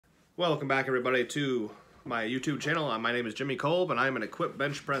Welcome back, everybody, to my YouTube channel. My name is Jimmy Kolb, and I'm an equipped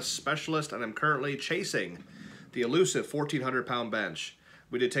bench press specialist, and I'm currently chasing the elusive 1,400-pound bench.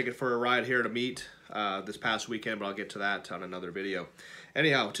 We did take it for a ride here to meet this past weekend, but I'll get to that on another video.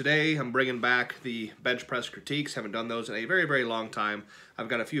 Anyhow, today I'm bringing back the bench press critiques. Haven't done those in a very, very long time. I've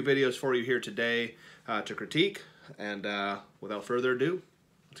got a few videos for you here today to critique, and without further ado,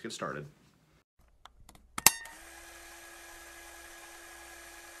 let's get started.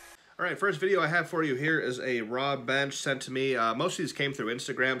 All right, first video I have for you here is a raw bench sent to me. Most of these came through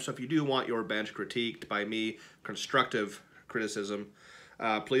Instagram, so if you do want your bench critiqued by me, constructive criticism,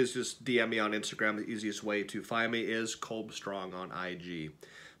 please just DM me on Instagram. The easiest way to find me is Kolb Strong on IG.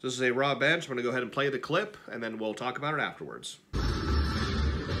 So this is a raw bench. I'm going to go ahead and play the clip, and then we'll talk about it afterwards.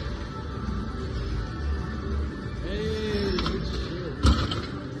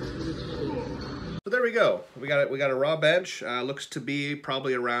 So there we go. We got a raw bench. Looks to be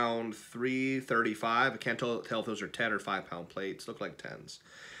probably around 335. I can't tell if those are 10 or 5 pound plates. Look like 10s.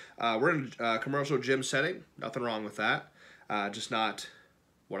 We're in a commercial gym setting. Nothing wrong with that. Just not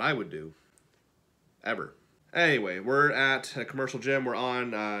what I would do ever. Anyway, we're at a commercial gym. We're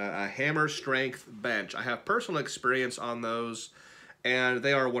on a hammer strength bench. I have personal experience on those, and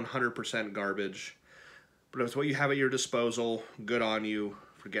they are 100% garbage. But if it's what you have at your disposal, good on you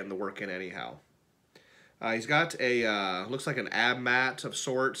for getting the work in anyhow. He's got a, looks like an ab mat of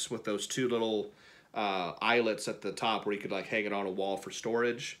sorts with those two little eyelets at the top where you could like hang it on a wall for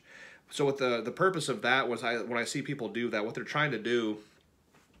storage. So what the purpose of that was, when I see people do that, what they're trying to do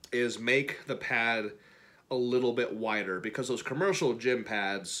is make the pad a little bit wider, because those commercial gym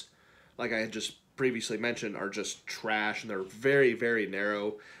pads, like I had just previously mentioned, are just trash and they're very, very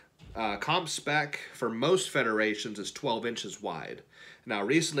narrow. Comp spec for most federations is 12 inches wide. Now,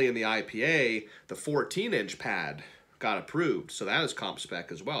 recently in the IPA, the 14-inch pad got approved, so that is comp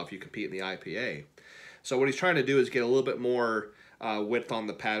spec as well if you compete in the IPA. So what he's trying to do is get a little bit more width on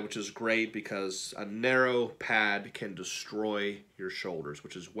the pad, which is great because a narrow pad can destroy your shoulders,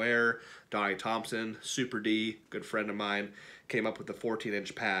 which is where Donnie Thompson, Super D, good friend of mine, came up with the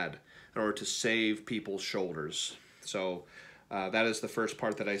 14-inch pad in order to save people's shoulders. So that is the first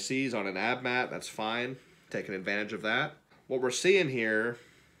part that I see is on an ab mat. That's fine, taking advantage of that. What we're seeing here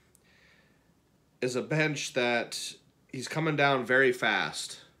is a bench that he's coming down very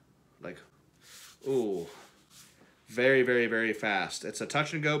fast. Like, ooh, very, very, very fast. It's a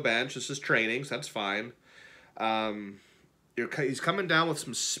touch and go bench. This is training, so that's fine. He's coming down with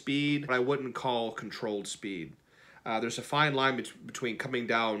some speed, but I wouldn't call controlled speed. There's a fine line between coming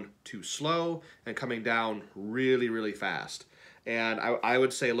down too slow and coming down really, really fast. And I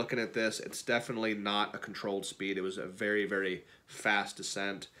would say, looking at this, it's definitely not a controlled speed. It was a very, very fast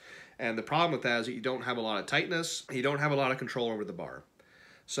descent. And the problem with that is that you don't have a lot of tightness. You don't have a lot of control over the bar.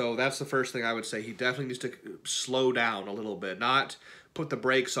 So that's the first thing I would say. He definitely needs to slow down a little bit, not put the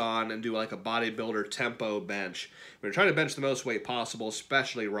brakes on and do like a bodybuilder tempo bench. When you're trying to bench the most weight possible,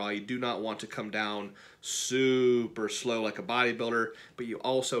 especially raw, you do not want to come down super slow like a bodybuilder, but you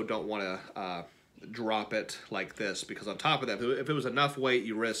also don't want to drop it like this, because on top of that, if it was enough weight,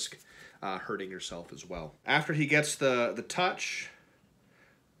 you risk hurting yourself as well. After he gets the touch,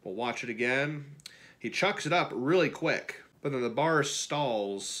 we'll watch it again. He chucks it up really quick, but then the bar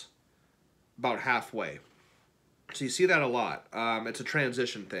stalls about halfway. So you see that a lot. It's a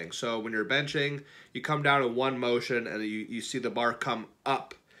transition thing. So when you're benching, you come down in one motion and you see the bar come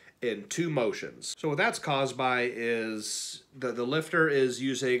up in 2 motions. So what that's caused by is the lifter is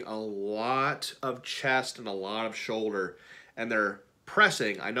using a lot of chest and a lot of shoulder, and they're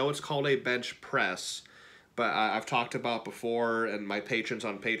pressing. I know it's called a bench press, but I've talked about before, and my patrons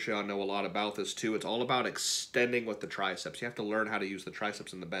on Patreon know a lot about this too. It's all about extending with the triceps. You have to learn how to use the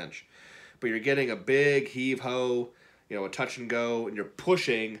triceps in the bench. But you're getting a big heave-ho, you know, a touch and go, and you're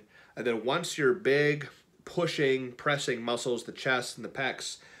pushing, and then once your big pushing, pressing muscles, the chest and the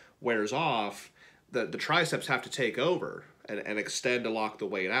pecs, wears off, the triceps have to take over and extend to lock the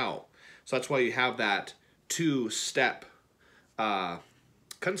weight out. So that's why you have that 2-step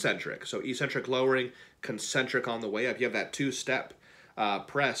concentric. So eccentric lowering, concentric on the way up. You have that 2-step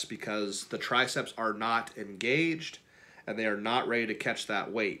press because the triceps are not engaged and they are not ready to catch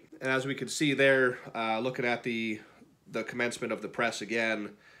that weight. And as we can see there, looking at the commencement of the press again,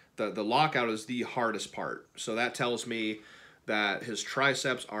 the lockout is the hardest part. So that tells me that his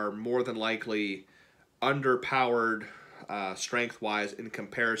triceps are more than likely underpowered strength-wise in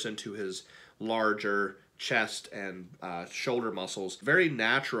comparison to his larger chest and shoulder muscles. Very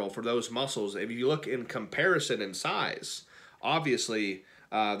natural for those muscles. If you look in comparison in size, obviously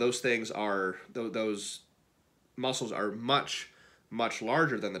those muscles are much much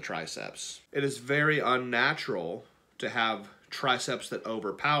larger than the triceps. It is very unnatural to have triceps that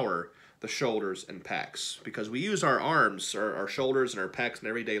overpower the shoulders and pecs, because we use our arms, our shoulders and our pecs in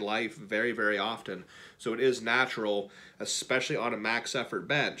everyday life very, very often. So it is natural, especially on a max effort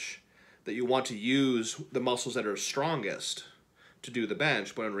bench, that you want to use the muscles that are strongest to do the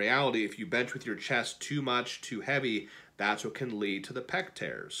bench. But in reality, if you bench with your chest too much, too heavy, that's what can lead to the pec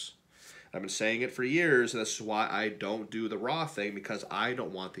tears. I've been saying it for years, and this is why I don't do the raw thing, because I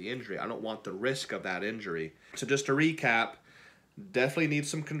don't want the injury. I don't want the risk of that injury. So just to recap, definitely need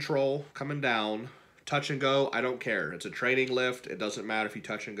some control coming down. Touch and go, I don't care. It's a training lift. It doesn't matter if you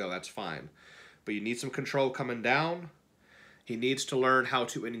touch and go, that's fine. But you need some control coming down. He needs to learn how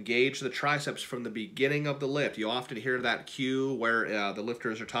to engage the triceps from the beginning of the lift. You often hear that cue where the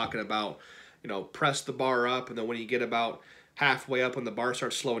lifters are talking about, you know, press the bar up, and then when you get about halfway up, when the bar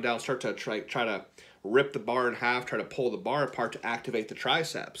starts slowing down, start to try to rip the bar in half, try to pull the bar apart to activate the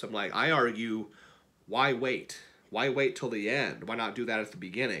triceps. I'm like, I argue, why wait? Why wait till the end? Why not do that at the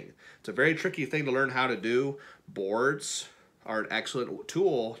beginning? It's a very tricky thing to learn how to do. Boards are an excellent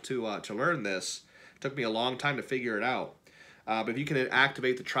tool to learn this. It took me a long time to figure it out. But if you can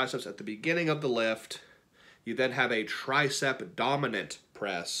activate the triceps at the beginning of the lift, you then have a tricep dominant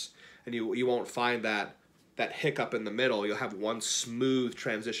press, and you won't find that hiccup in the middle. You'll have one smooth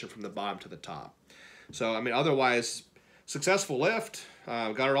transition from the bottom to the top. So, I mean, otherwise, successful lift.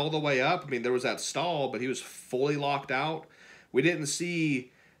 Got it all the way up. I mean, there was that stall, but he was fully locked out. We didn't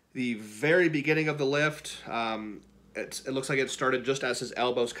see the very beginning of the lift. It looks like it started just as his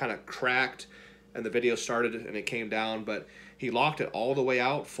elbows kind of cracked and the video started and it came down, but he locked it all the way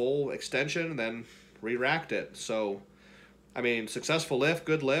out, full extension, and then re-racked it. So, I mean, successful lift,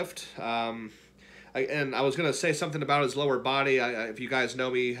 good lift. And I was going to say something about his lower body. If you guys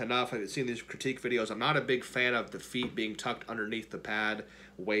know me enough, I've seen these critique videos. I'm not a big fan of the feet being tucked underneath the pad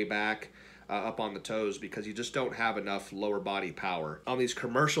way back up on the toes, because you just don't have enough lower body power. On these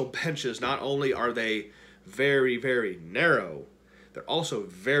commercial benches, not only are they very, very narrow, they're also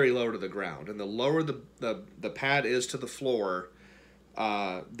very low to the ground. And the lower the pad is to the floor,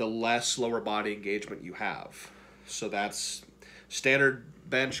 the less lower body engagement you have. So that's standard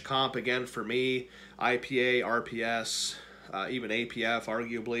bench comp again for me. IPA, RPS, even APF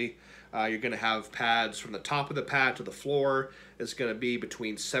arguably. You're going to have pads from the top of the pad to the floor. It's going to be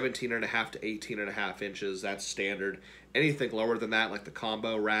between 17.5 to 18.5 inches. That's standard. Anything lower than that, like the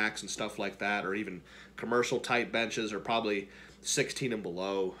combo racks and stuff like that, or even commercial type benches, are probably 16 and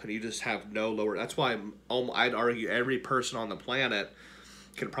below, and you just have no lower. That's why I'd argue every person on the planet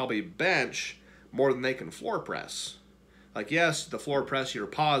can probably bench more than they can floor press. Like, yes, the floor press, you're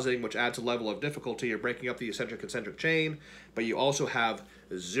pausing, which adds a level of difficulty. You're breaking up the eccentric-concentric chain, but you also have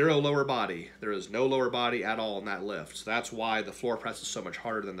zero lower body. There is no lower body at all in that lift. So that's why the floor press is so much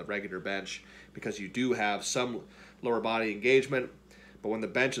harder than the regular bench, because you do have some lower body engagement. But when the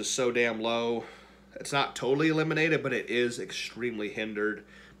bench is so damn low, it's not totally eliminated, but it is extremely hindered.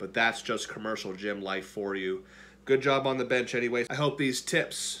 But that's just commercial gym life for you. Good job on the bench anyways. I hope these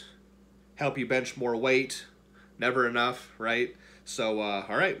tips help you bench more weight. Never enough, right? So,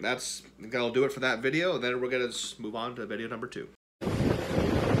 all right, that's gonna do it for that video, and then we're gonna just move on to video number 2.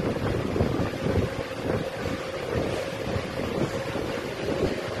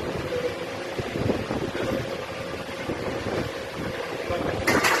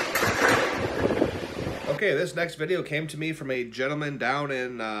 Okay, this next video came to me from a gentleman down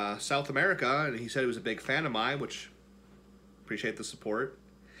in South America, and he said he was a big fan of mine, which appreciate the support.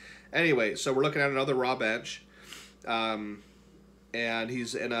 Anyway, so we're looking at another raw bench. And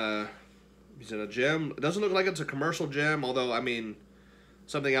he's in a gym. It doesn't look like it's a commercial gym, although, I mean,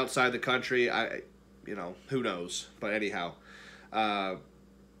 something outside the country, you know, who knows. But anyhow,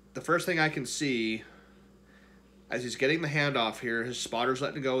 the first thing I can see as he's getting the handoff here, his spotter's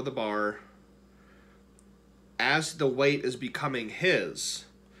letting go of the bar. As the weight is becoming his,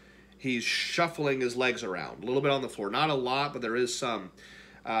 he's shuffling his legs around a little bit on the floor. Not a lot, but there is some.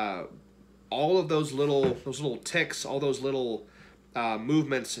 All of those little ticks, all those little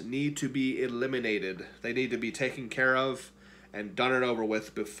movements need to be eliminated. They need to be taken care of and done and over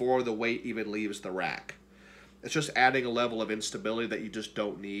with before the weight even leaves the rack. It's just adding a level of instability that you just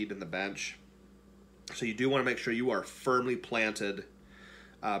don't need in the bench. So you do want to make sure you are firmly planted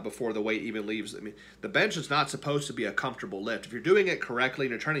before the weight even leaves. I mean, the bench is not supposed to be a comfortable lift. If you're doing it correctly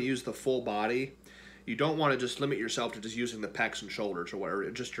and you're trying to use the full body, you don't want to just limit yourself to just using the pecs and shoulders or whatever,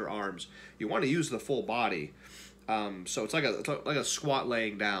 just your arms. You want to use the full body. So it's like a squat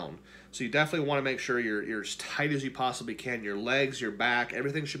laying down. So you definitely want to make sure you're as tight as you possibly can. Your legs, your back,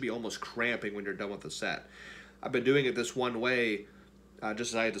 everything should be almost cramping when you're done with the set. I've been doing it this one way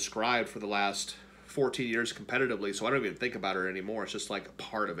just as I described for the last 14 years competitively, so I don't even think about it anymore. It's just like a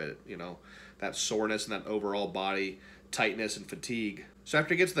part of it, you know, that soreness and that overall body tightness and fatigue. So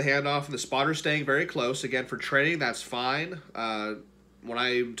after he gets the handoff and the spotter staying very close, again, for training, that's fine. When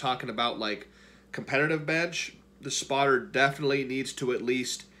I'm talking about like competitive bench, the spotter definitely needs to at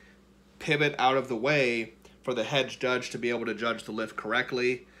least pivot out of the way for the head judge to be able to judge the lift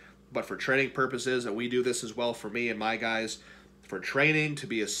correctly. But for training purposes, and we do this as well for me and my guys, for training to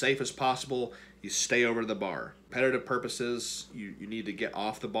be as safe as possible, you stay over the bar. Competitive purposes, you need to get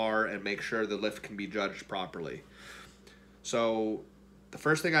off the bar and make sure the lift can be judged properly. So the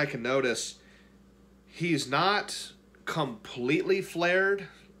first thing I can notice, he's not completely flared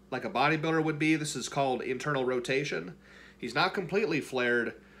like a bodybuilder would be. This is called internal rotation. He's not completely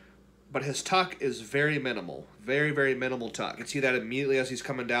flared, but his tuck is very minimal. Very, very minimal tuck. You can see that immediately as he's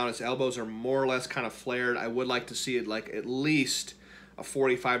coming down. His elbows are more or less kind of flared. I would like to see it like at least a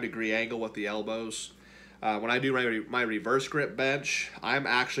 45-degree angle with the elbows. When I do my reverse grip bench, I'm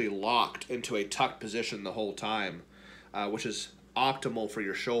actually locked into a tucked position the whole time, which is optimal for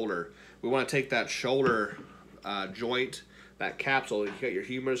your shoulder. We want to take that shoulder joint, that capsule, you got your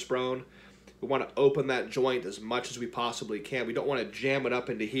humerus bone, we want to open that joint as much as we possibly can. We don't want to jam it up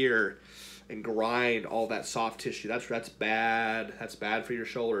into here and grind all that soft tissue. That's bad. That's bad for your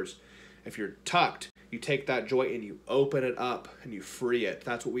shoulders. If you're tucked, you take that joint and you open it up and you free it.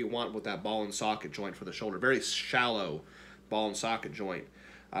 That's what we want with that ball and socket joint for the shoulder. Very shallow ball and socket joint,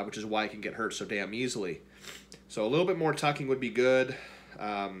 which is why it can get hurt so damn easily. So a little bit more tucking would be good.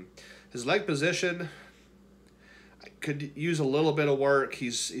 His leg position, I could use a little bit of work. He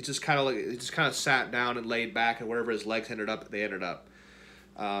just kind of sat down and laid back, and wherever his legs ended up, they ended up.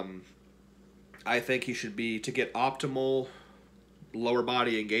 I think he should be, to get optimal lower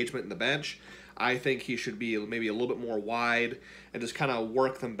body engagement in the bench, I think he should be maybe a little bit more wide and just kind of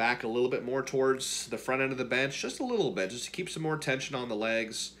work them back a little bit more towards the front end of the bench, just a little bit, just to keep some more tension on the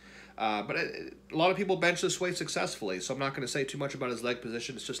legs. But a lot of people bench this way successfully, so I'm not going to say too much about his leg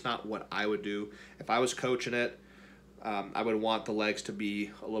position. It's just not what I would do. If I was coaching it, I would want the legs to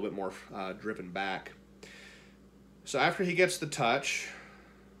be a little bit more driven back. So after he gets the touch,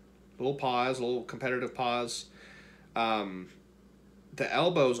 a little pause, a little competitive pause, the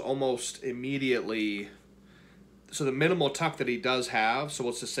elbows almost immediately, so the minimal tuck that he does have, so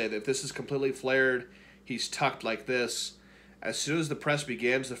let's just say that if this is completely flared, he's tucked like this, as soon as the press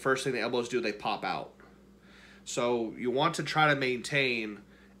begins, the first thing the elbows do, they pop out. So you want to try to maintain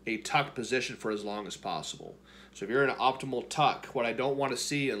a tucked position for as long as possible. So if you're in an optimal tuck, what I don't want to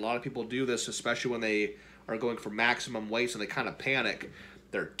see, and a lot of people do this, especially when they are going for maximum weights and they kind of panic,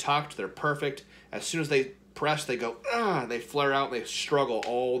 they're tucked, they're perfect. As soon as they press, they go, and they flare out, and they struggle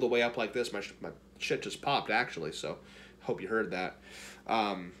all the way up like this. My shit just popped, actually, so hope you heard that.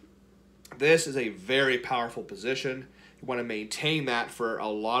 This is a very powerful position. You want to maintain that for a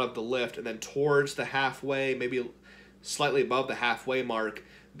lot of the lift, and then towards the halfway, maybe slightly above the halfway mark,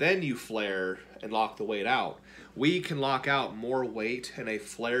 then you flare and lock the weight out. We can lock out more weight in a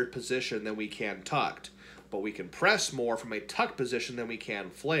flared position than we can tucked, but we can press more from a tucked position than we can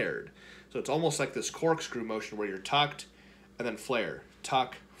flared. So it's almost like this corkscrew motion where you're tucked and then flare,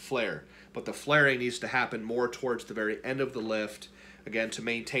 tuck, flare. But the flaring needs to happen more towards the very end of the lift, again, to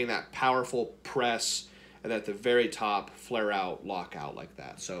maintain that powerful press, and at the very top, flare out, lock out like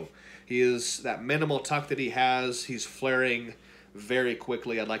that. So he is, that minimal tuck that he has, he's flaring very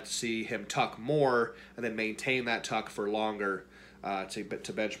quickly. I'd like to see him tuck more and then maintain that tuck for longer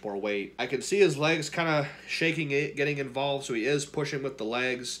to bench more weight. I can see his legs kind of shaking it, getting involved, so he is pushing with the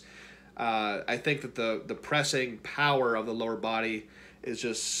legs. I think that the pressing power of the lower body is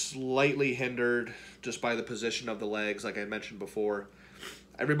just slightly hindered just by the position of the legs, like I mentioned before.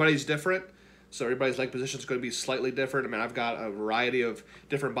 Everybody's different, so everybody's leg position is going to be slightly different. I mean, I've got a variety of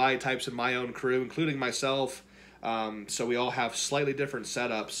different body types in my own crew, including myself, so we all have slightly different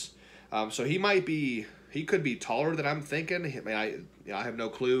setups. So he could be taller than I'm thinking. I mean, I have no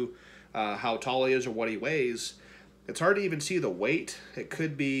clue how tall he is or what he weighs. It's hard to even see the weight. It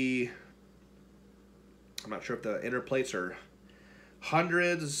could be, I'm not sure if the inner plates are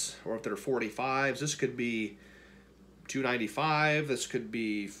hundreds or if they're 45s. This could be 295. This could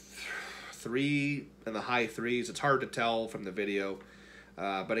be 3 in the high 3s. It's hard to tell from the video.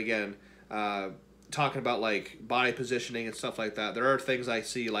 But again, talking about like body positioning and stuff like that, there are things I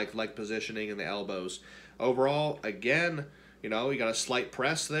see like leg positioning and the elbows. Overall, again, you know, you got a slight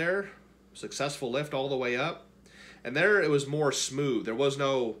press there, successful lift all the way up. And there it was more smooth. There was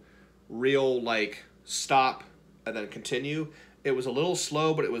no real like stop and then continue. It was a little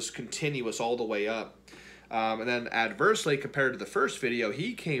slow, but it was continuous all the way up. And then adversely, compared to the first video,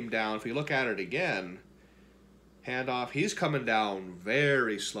 he came down, if we look at it again, handoff, he's coming down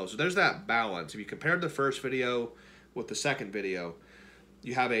very slow. So there's that balance. If you compare the first video with the second video,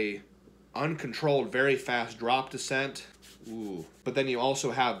 you have a uncontrolled, very fast drop descent. Ooh. But then you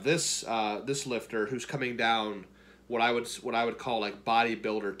also have this this lifter who's coming down what I would call like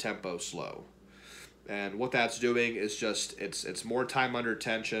bodybuilder tempo slow. And what that's doing is just it's more time under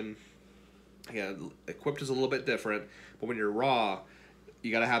tension. Again, equipped is a little bit different, but when you're raw,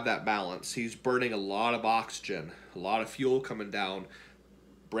 you got to have that balance. He's burning a lot of oxygen, a lot of fuel coming down,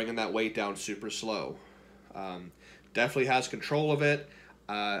 bringing that weight down super slow. Definitely has control of it.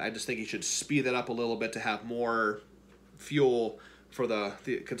 I just think he should speed that up a little bit to have more fuel for the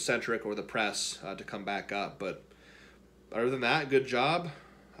concentric or the press to come back up. But other than that, good job.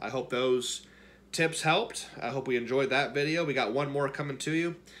 I hope those tips helped. I hope we enjoyed that video. We got one more coming to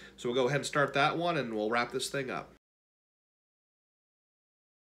you. So we'll go ahead and start that one and we'll wrap this thing up.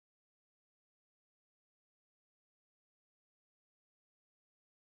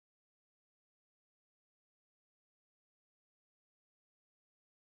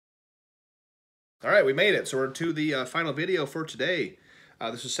 All right, we made it. So we're to the final video for today.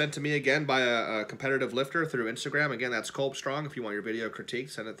 This was sent to me again by a competitive lifter through Instagram. Again, that's Kolb Strong. If you want your video critique,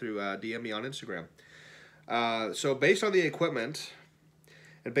 send it through DM me on Instagram. So based on the equipment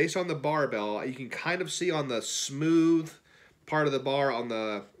and based on the barbell, you can kind of see on the smooth part of the bar on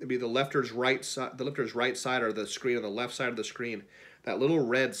it'd be the lifter's right side, or the screen on the left side of the screen, that little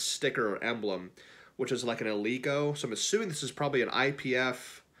red sticker or emblem, which is like an Eleiko. So I'm assuming this is probably an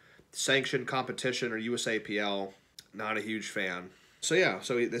IPF sanctioned competition or USAPL. Not a huge fan. So yeah,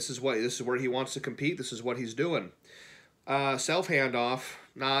 this is where he wants to compete. This is what he's doing. Self handoff,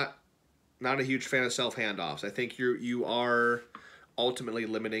 not a huge fan of self handoffs. I think you are ultimately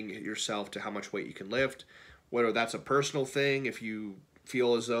limiting yourself to how much weight you can lift. Whether that's a personal thing, if you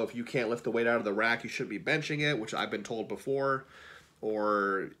feel as though if you can't lift the weight out of the rack, you shouldn't be benching it, which I've been told before.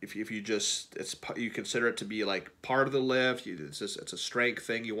 Or if you just you consider it to be like part of the lift, it's a strength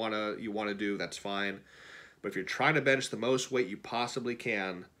thing you wanna do, that's fine. But if you're trying to bench the most weight you possibly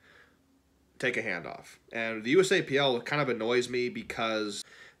can, take a handoff. And the USAPL kind of annoys me because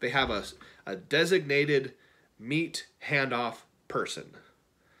they have a designated meet handoff person.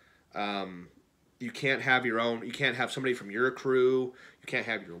 You can't have your own. You can't have somebody from your crew. You can't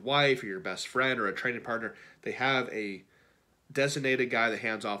have your wife or your best friend or a training partner. They have a designated guy that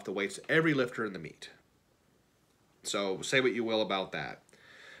hands off the weights to every lifter in the meet. So say what you will about that.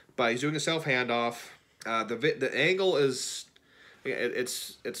 But he's doing a self handoff. The angle is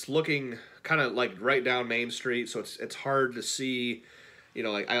it's looking kind of like right down Main Street, so it's hard to see. You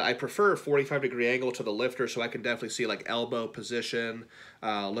know, like I prefer a 45-degree angle to the lifter, so I can definitely see like elbow position,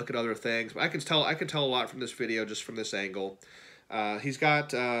 look at other things. But I can tell a lot from this video just from this angle. He's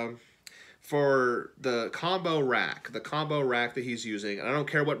got for the combo rack that he's using, and I don't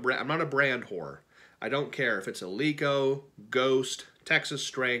care what brand. I'm not a brand whore. I don't care if it's a Eleiko, Ghost, Texas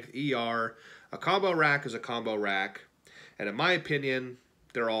Strength, ER. A combo rack is a combo rack, and in my opinion,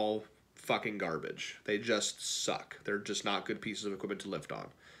 they're all fucking garbage. They just suck. They're just not good pieces of equipment to lift on.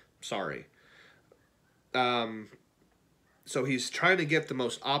 Sorry. So he's trying to get the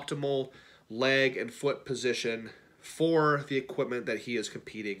most optimal leg and foot position for the equipment that he is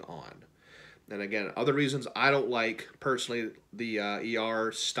competing on. And again, other reasons I don't like, personally, the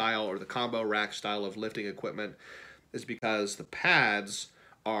ER style or the combo rack style of lifting equipment is because the pads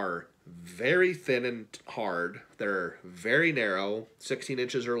are very thin and hard. They're very narrow, 16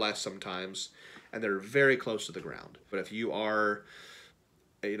 inches or less sometimes, and they're very close to the ground. But if you are,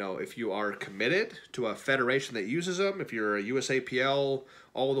 if you are committed to a federation that uses them, if you're a USAPL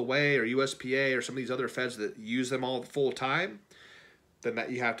all the way or USPA or some of these other feds that use them all full time, then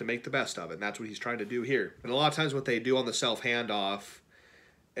that you have to make the best of it. And that's what he's trying to do here. And a lot of times what they do on the self handoff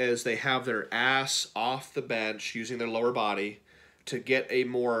is they have their ass off the bench using their lower body to get a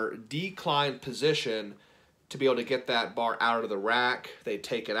more declined position to be able to get that bar out of the rack. They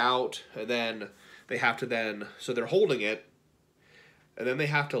take it out, and then they have to so they're holding it, and then they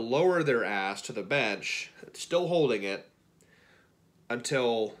have to lower their ass to the bench, still holding it,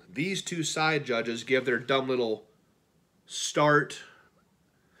 until these two side judges give their dumb little start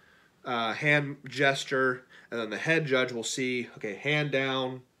hand gesture, and then the head judge will see, okay, hand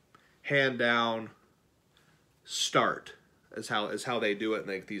down, start is how they do it in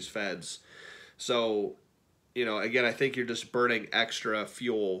like these feds. So, again, I think you're just burning extra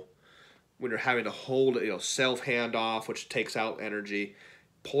fuel when you're having to hold it, self handoff, which takes out energy,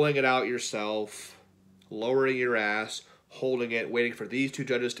 pulling it out yourself, lowering your ass, holding it, waiting for these two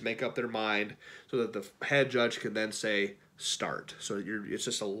judges to make up their mind so that the head judge can then say start. So it's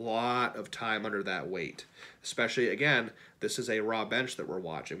just a lot of time under that weight. Especially, again, this is a raw bench that we're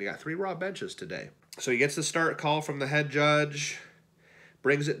watching. We got 3 raw benches today. So he gets the start call from the head judge,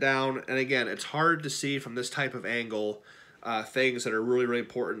 brings it down, and again, it's hard to see from this type of angle things that are really, really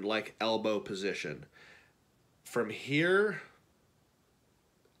important, like elbow position. From here,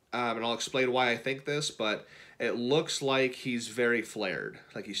 and I'll explain why I think this, but it looks like he's very flared,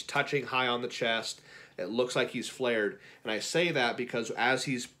 like he's touching high on the chest. It looks like he's flared, and I say that because as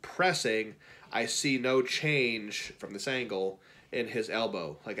he's pressing, I see no change from this angle in his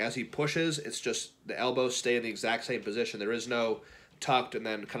elbow. Like as he pushes, it's just the elbows stay in the exact same position. There is no tucked and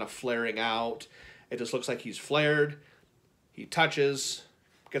then kind of flaring out. It just looks like he's flared. He touches,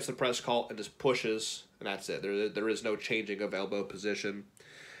 gets the press call, and just pushes, and that's it. There is no changing of elbow position.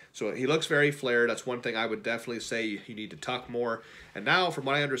 So he looks very flared. That's one thing I would definitely say you need to tuck more. And now, from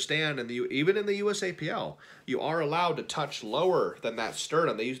what I understand, even in the USAPL, you are allowed to touch lower than that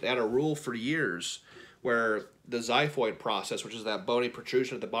sternum. They had a rule for years where the xiphoid process, which is that bony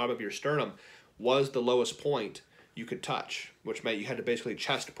protrusion at the bottom of your sternum, was the lowest point you could touch, which meant you had to basically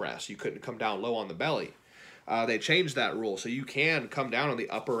chest press. You couldn't come down low on the belly. They changed that rule, so you can come down on the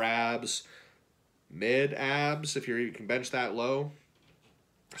upper abs, mid abs, if you can bench that low.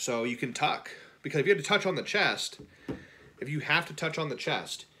 So you can tuck, because if you have to touch on the chest, if you have to touch on the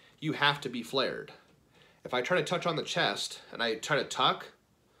chest, you have to be flared. If I try to touch on the chest and I try to tuck,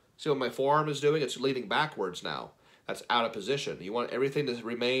 see what my forearm is doing? It's leaning backwards now. That's out of position. You want everything to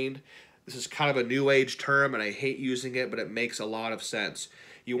remain. This is kind of a new age term, and I hate using it, but it makes a lot of sense.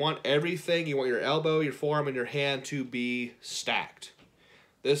 You want everything, you want your elbow, your forearm, and your hand to be stacked.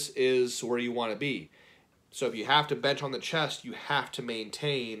 This is where you want to be. So if you have to bench on the chest, you have to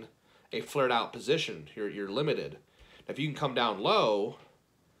maintain a flared out position. You're limited. If you can come down low,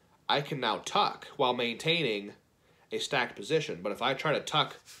 I can now tuck while maintaining a stacked position. But if I try to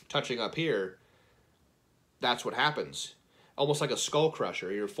tuck, touching up here, that's what happens. Almost like a skull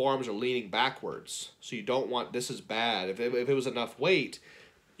crusher. Your forearms are leaning backwards. So you don't want, this is bad. If it was enough weight,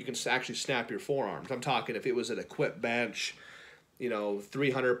 you can actually snap your forearms. I'm talking if it was an equipped bench,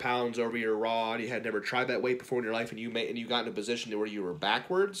 300 pounds over your rod, you had never tried that weight before in your life, and you got in a position where you were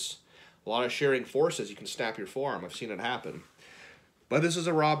backwards, a lot of shearing forces, you can snap your forearm. I've seen it happen. But this is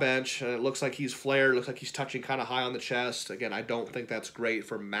a raw bench, and it looks like he's flared, looks like he's touching kind of high on the chest. Again, I don't think that's great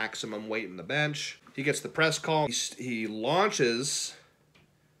for maximum weight in the bench. He gets the press call. He launches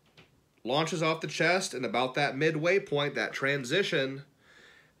off the chest, and about that midway point, that transition,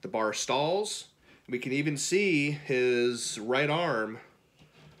 the bar stalls. We can even see his right arm.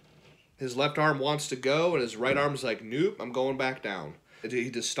 His left arm wants to go, and his right arm's like, nope, I'm going back down. He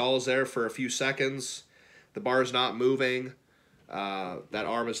just stalls there for a few seconds. The bar's not moving. That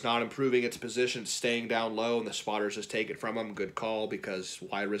arm is not improving its position, staying down low, and the spotters just take it from him. Good call, because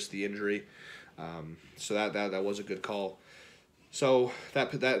why risk the injury? So that was a good call. So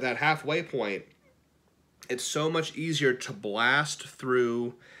that halfway point, it's so much easier to blast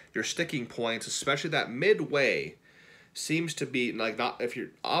through your sticking points, especially that midway seems to be like, not if you're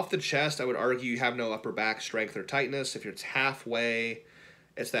off the chest, I would argue you have no upper back strength or tightness. If it's halfway,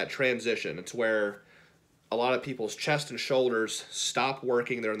 it's that transition. It's where a lot of people's chest and shoulders stop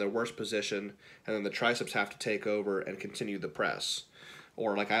working, they're in their worst position, and then the triceps have to take over and continue the press.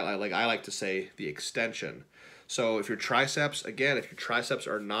 Or like I like to say, the extension. So if your triceps, again, if your triceps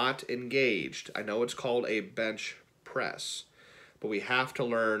are not engaged, I know it's called a bench press, but we have to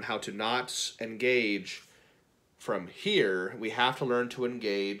learn how to not engage from here. We have to learn to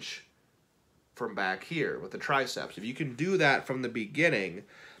engage from back here with the triceps. If you can do that from the beginning,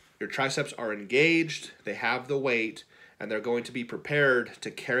 your triceps are engaged, they have the weight, and they're going to be prepared to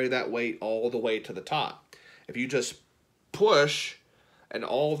carry that weight all the way to the top. If you just push and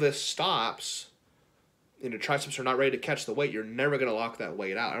all this stops, and your triceps are not ready to catch the weight, you're never going to lock that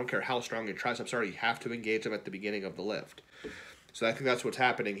weight out. I don't care how strong your triceps are, you have to engage them at the beginning of the lift. So I think that's what's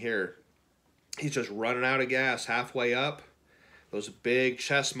happening here. He's just running out of gas halfway up. Those big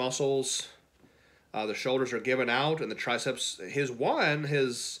chest muscles, the shoulders are giving out, and the triceps,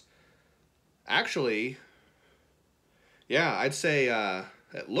 actually, yeah, I'd say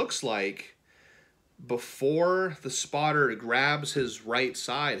it looks like before the spotter grabs his right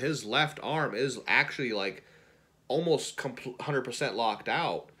side, his left arm is actually like almost 100% locked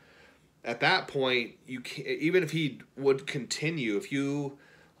out. At that point, even if he would continue, if you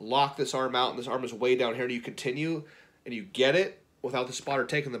lock this arm out and this arm is way down here and you continue and you get it without the spotter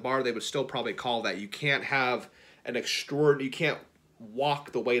taking the bar, they would still probably call that. You can't have you can't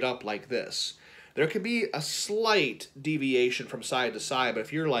walk the weight up like this. There can be a slight deviation from side to side, but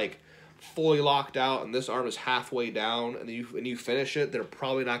if you're like fully locked out and this arm is halfway down and you finish it, they're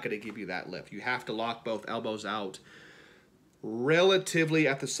probably not going to give you that lift. You have to lock both elbows out relatively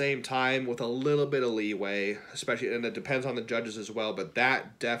at the same time with a little bit of leeway, especially, and it depends on the judges as well, but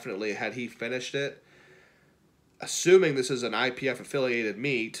that definitely, had he finished it, assuming this is an IPF affiliated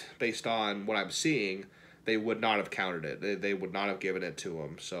meet based on what I'm seeing, they would not have counted it. They would not have given it to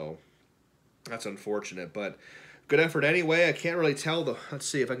him, so that's unfortunate, but good effort anyway. I can't really tell the, let's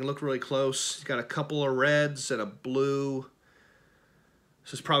see if I can look really close. He's got a couple of reds and a blue.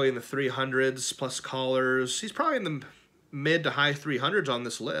 This is probably in the 300s plus collars. He's probably in the mid to high 300s on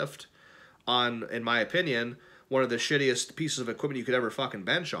this lift, on, in my opinion, one of the shittiest pieces of equipment you could ever fucking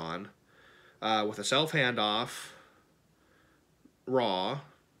bench on, with a self handoff, raw.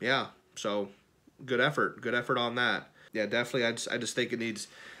 Yeah, so good effort on that. Yeah, definitely. I just think it needs,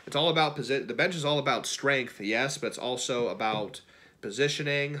 it's all about position. The bench is all about strength, yes, but it's also about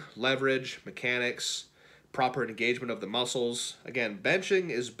positioning, leverage, mechanics, proper engagement of the muscles. Again, benching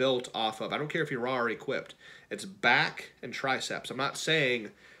is built off of, I don't care if you're raw or equipped, it's back and triceps. I'm not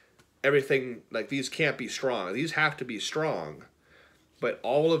saying everything, like these can't be strong. These have to be strong, but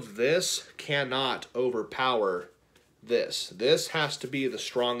all of this cannot overpower this. This has to be the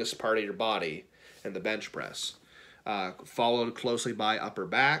strongest part of your body in the bench press, followed closely by upper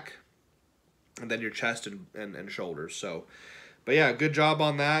back, and then your chest and shoulders. So, but yeah, good job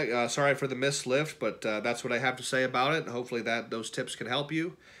on that. Sorry for the missed lift, but that's what I have to say about it. Hopefully those tips can help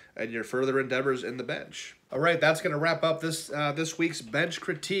you and your further endeavors in the bench. All right, that's going to wrap up this week's bench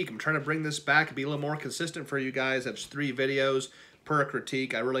critique. I'm trying to bring this back and be a little more consistent for you guys. That's 3 videos per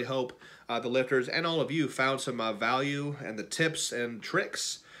critique. I really hope the lifters and all of you found some value and the tips and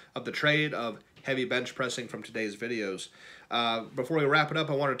tricks of the trade of heavy bench pressing from today's videos. Before we wrap it up,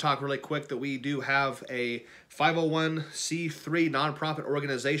 I want to talk really quick that we do have a 501c3 nonprofit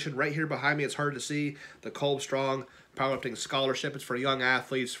organization right here behind me. It's hard to see, the Kolb Powerlifting Scholarship. It's for young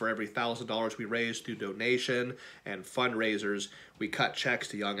athletes. For every $1,000 we raise through donation and fundraisers, we cut checks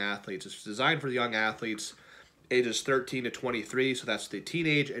to young athletes. It's designed for the young athletes ages 13 to 23, so that's the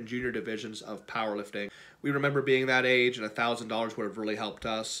teenage and junior divisions of powerlifting. We remember being that age, and $1,000 would have really helped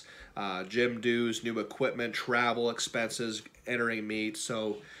us. Gym dues, new equipment, travel expenses, entering meets.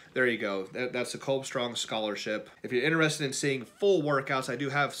 So there you go. That's the Kolb Scholarship. If you're interested in seeing full workouts,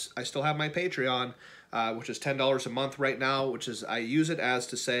 I still have my Patreon, which is $10 a month right now, which is, I use it as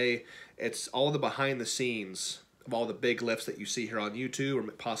to say it's all the behind the scenes of all the big lifts that you see here on YouTube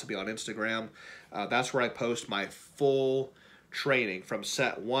or possibly on Instagram. That's where I post my full training from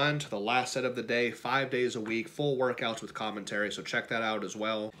set 1 to the last set of the day, 5 days a week, full workouts with commentary, so check that out as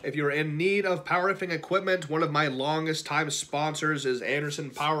well. If you're in need of powerlifting equipment, one of my longest time sponsors is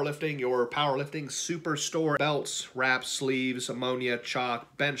Anderson Powerlifting, your powerlifting superstore. Belts, wraps, sleeves, ammonia,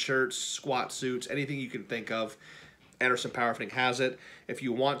 chalk, bench shirts, squat suits, anything you can think of, Anderson Powerlifting has it. If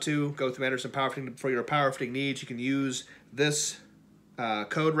you want to go through Anderson Powerlifting for your powerlifting needs, you can use this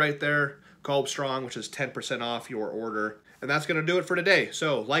code right there, Kolb Strong, which is 10% off your order. And that's going to do it for today.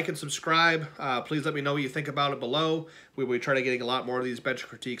 So like and subscribe. Please let me know what you think about it below. We try to getting a lot more of these bench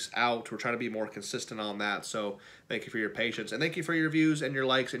critiques out. We're trying to be more consistent on that. So thank you for your patience. And thank you for your views and your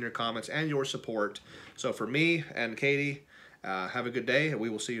likes and your comments and your support. So for me and Katie, have a good day, and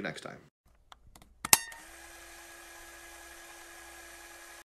we will see you next time.